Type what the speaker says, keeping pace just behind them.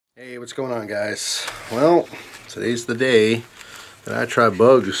Hey, what's going on, guys? Well, today's the day that I try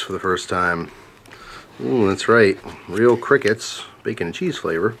bugs for the first time. Ooh, that's right, real crickets, bacon and cheese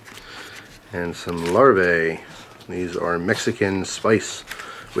flavor, and some larvae. These are Mexican spice,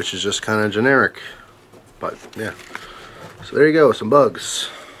 which is just kind of generic, but yeah. So there you go, some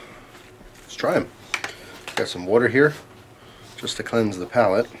bugs. Let's try them. Got some water here, just to cleanse the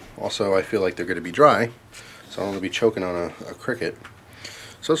palate. Also, I feel like they're going to be dry, so I don't want to be choking on a cricket.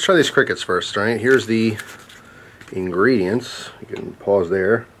 So let's try these crickets first, all right? Here's the ingredients. You can pause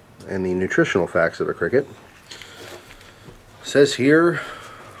there. And the nutritional facts of a cricket. It says here,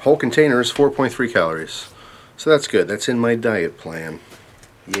 whole container is 4.3 calories. So that's good. That's in my diet plan.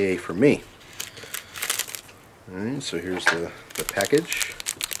 Yay for me. Alright, so here's the package.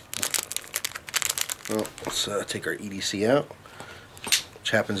 Well, let's take our EDC out, which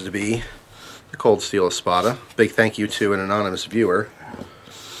happens to be the Cold Steel Espada. Big thank you to an anonymous viewer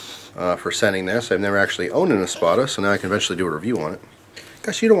for sending this. I've never actually owned an Espada, so now I can eventually do a review on it.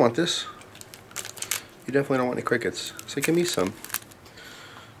 Gosh, you don't want this. You definitely don't want any crickets. So give me some.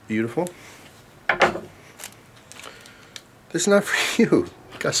 Beautiful. This is not for you.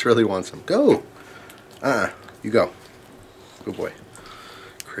 Gus really wants some. Go! You go. Good boy.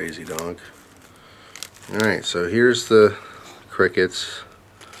 Crazy dog. Alright, so here's the crickets.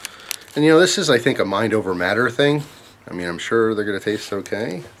 And you know, this is, I think, a mind over matter thing. I mean, I'm sure they're going to taste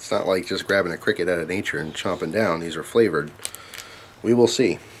okay. It's not like just grabbing a cricket out of nature and chomping down. These are flavored. We will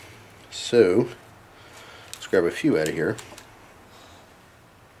see. So, let's grab a few out of here.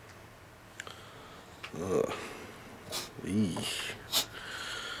 Ugh. Eee.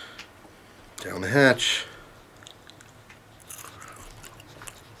 Down the hatch.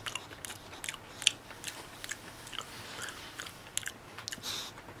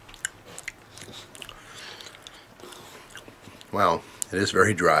 Wow, it is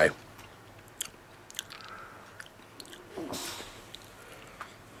very dry.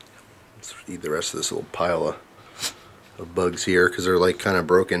 Let's eat the rest of this little pile of bugs here because they're like kind of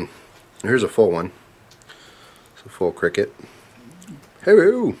broken. Here's a full one. It's a full cricket.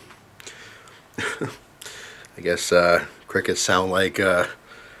 Hello! I guess crickets sound like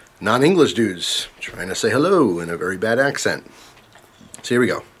non-English dudes trying to say hello in a very bad accent. So here we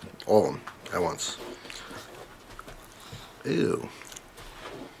go. All of them at once. Ew.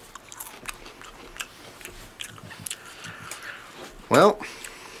 Well,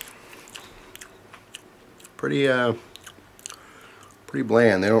 pretty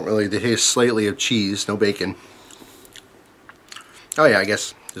bland. They taste slightly of cheese, no bacon. Oh yeah, I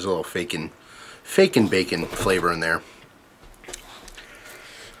guess there's a little fakin' bacon flavor in there.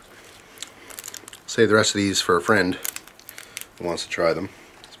 Save the rest of these for a friend who wants to try them.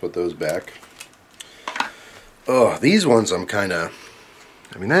 Let's put those back. Oh, these ones I'm kind of,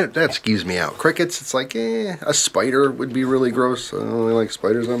 I mean, that skews me out. Crickets, it's like, a spider would be really gross. I don't really like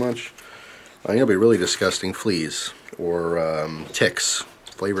spiders that much. I think it'll be really disgusting. Fleas or ticks.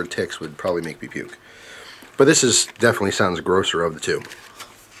 Flavored ticks would probably make me puke. But this is definitely sounds grosser of the two.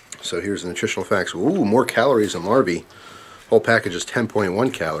 So here's the nutritional facts. Ooh, more calories than larvae. Whole package is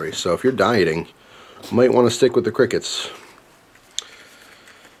 10.1 calories. So if you're dieting, you might want to stick with the crickets.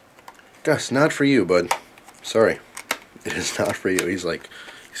 Gus, not for you, bud. Sorry, it is not for you. He's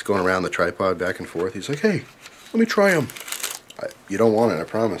going around the tripod back and forth. He's like, hey, let me try them. You don't want it, I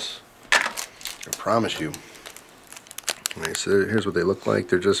promise. I promise you. Alright, so here's what they look like.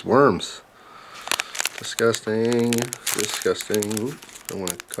 They're just worms. Disgusting. Disgusting. Oop, don't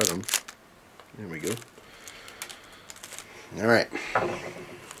want to cut them. There we go. Alright.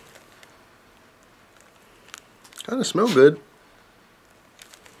 Kind of smell good.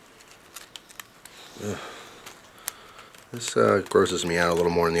 Ugh. This grosses me out a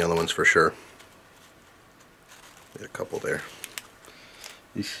little more than the other ones for sure. Got a couple there.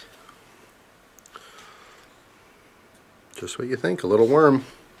 Eesh. Just what you think, a little worm.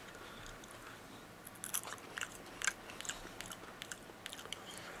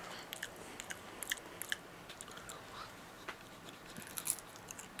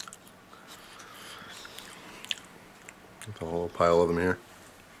 There's a whole pile of them here.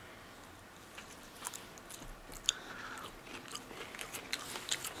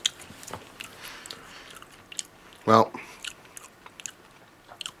 Well,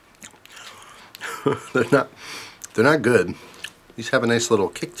 they're not good. These have a nice little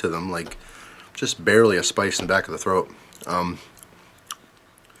kick to them, like just barely a spice in the back of the throat.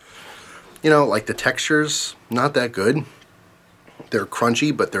 You know, like the texture's not that good. They're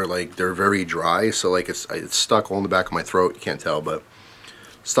crunchy, but they're very dry. So like it's stuck all in the back of my throat. You can't tell, but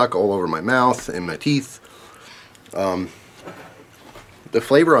stuck all over my mouth and my teeth. The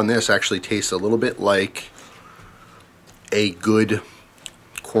flavor on this actually tastes a little bit like a good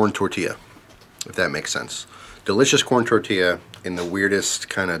corn tortilla, if that makes sense. Delicious corn tortilla in the weirdest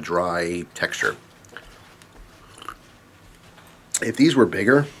kind of dry texture. If these were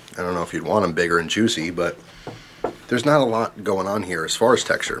bigger, I don't know if you'd want them bigger and juicy, but there's not a lot going on here as far as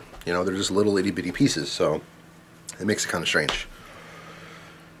texture. You know, they're just little itty bitty pieces, so it makes it kind of strange.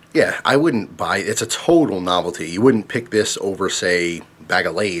 Yeah, I wouldn't buy it. It's a total novelty. You wouldn't pick this over, say, bag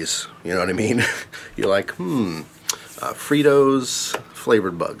of Lay's. You know what I mean? You're like, Fritos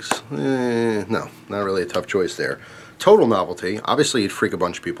flavored bugs. No, not really a tough choice there. Total novelty. Obviously, you'd freak a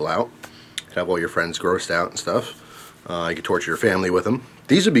bunch of people out. You'd have all your friends grossed out and stuff. You could torture your family with them.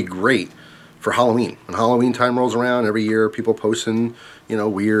 These would be great for Halloween. When Halloween time rolls around every year, people posting, you know,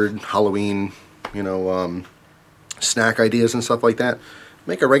 weird Halloween, you know, snack ideas and stuff like that.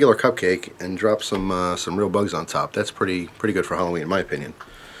 Make a regular cupcake and drop some real bugs on top. That's pretty good for Halloween, in my opinion.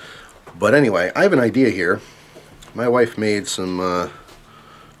 But anyway, I have an idea here. My wife made some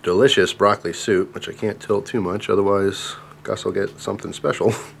delicious broccoli soup, which I can't tilt too much, otherwise Gus will get something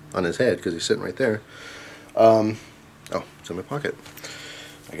special on his head because he's sitting right there. Oh, it's in my pocket.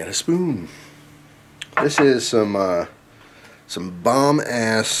 I got a spoon. This is some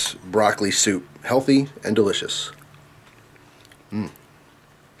bomb-ass broccoli soup. Healthy and delicious. But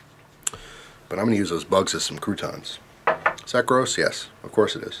I'm going to use those bugs as some croutons. Is that gross? Yes, of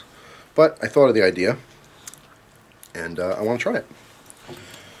course it is. But I thought of the idea, and I want to try it.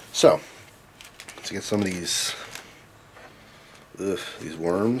 So, let's get some of these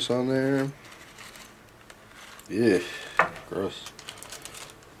worms on there. Ugh, gross.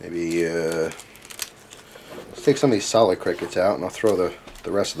 Maybe let's take some of these solid crickets out, and I'll throw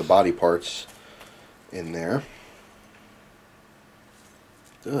the rest of the body parts in there.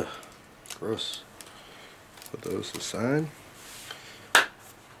 Ugh, gross. Put those aside.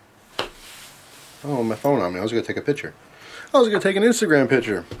 Oh, my phone on me. I was going to take a picture. I was going to take an Instagram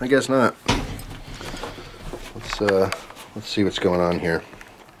picture. I guess not. Let's see what's going on here.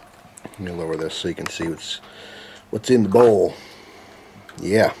 Let me lower this so you can see what's in the bowl.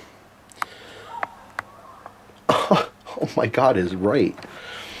 Yeah. Oh my God, is right.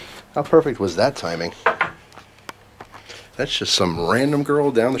 How perfect was that timing? That's just some random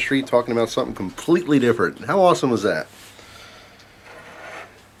girl down the street talking about something completely different. How awesome was that?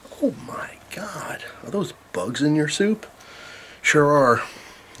 Oh my God. Are those bugs in your soup? Sure are.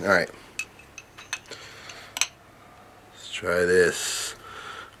 Alright. Let's try this.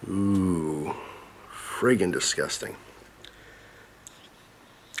 Ooh. Friggin' disgusting.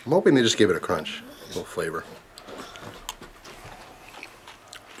 I'm hoping they just give it a crunch. A little flavor.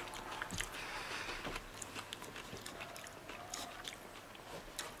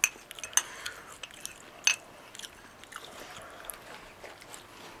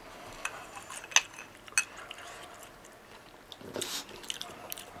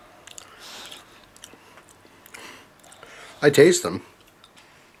 I taste them.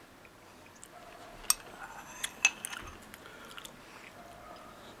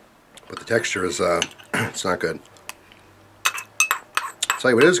 But the texture is, it's not good. I'll tell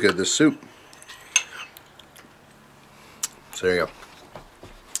you what is good, this soup. So there you go.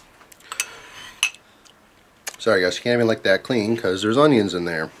 Sorry guys, you can't even lick that clean because there's onions in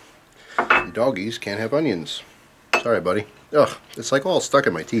there. And doggies can't have onions. Sorry buddy. Ugh, it's like all stuck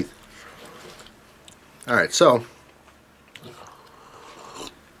in my teeth. Alright, so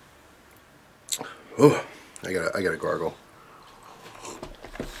oh, I gotta gargle.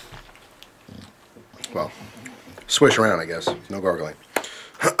 Well, swish around, I guess. No gargling.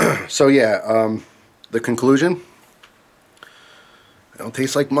 So yeah, the conclusion. They don't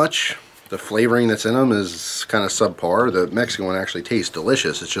taste like much. The flavoring that's in them is kind of subpar. The Mexican one actually tastes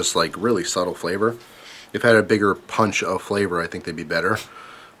delicious. It's just like really subtle flavor. If it had a bigger punch of flavor, I think they'd be better.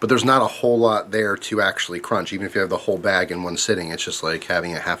 But there's not a whole lot there to actually crunch. Even if you have the whole bag in one sitting, it's just like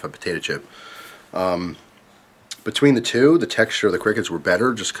having a half a potato chip. Between the two, the texture of the crickets were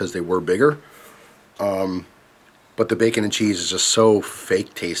better just because they were bigger. But the bacon and cheese is just so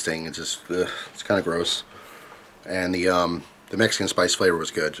fake tasting. It's just, it's kind of gross. And the Mexican spice flavor was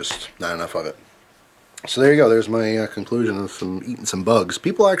good, just not enough of it. So there you go. There's my conclusion of eating some bugs.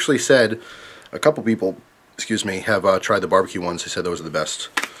 People actually said, a couple people, excuse me, have tried the barbecue ones. They said those are the best.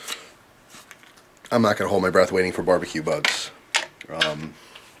 I'm not going to hold my breath waiting for barbecue bugs.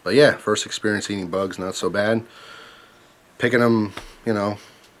 But yeah, first experience eating bugs, not so bad. Picking them, you know,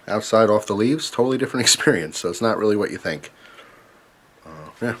 outside off the leaves, totally different experience. So it's not really what you think.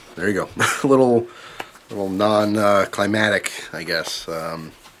 Yeah, there you go. a little non-climatic, I guess.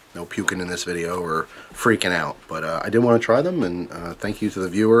 no puking in this video or freaking out. But I did want to try them, and thank you to the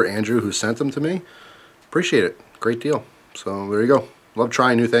viewer, Andrew, who sent them to me. Appreciate it. Great deal. So there you go. Love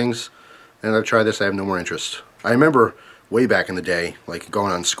trying new things, and I've tried this. I have no more interest. I remember way back in the day, like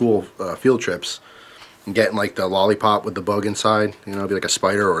going on school field trips and getting like the lollipop with the bug inside. You know, it'd be like a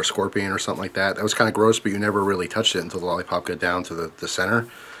spider or a scorpion or something like that. That was kind of gross, but you never really touched it until the lollipop got down to the center.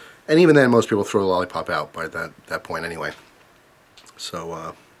 And even then, most people throw the lollipop out by that point anyway.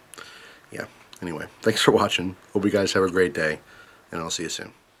 So, yeah. Anyway, thanks for watching. Hope you guys have a great day, and I'll see you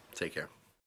soon. Take care.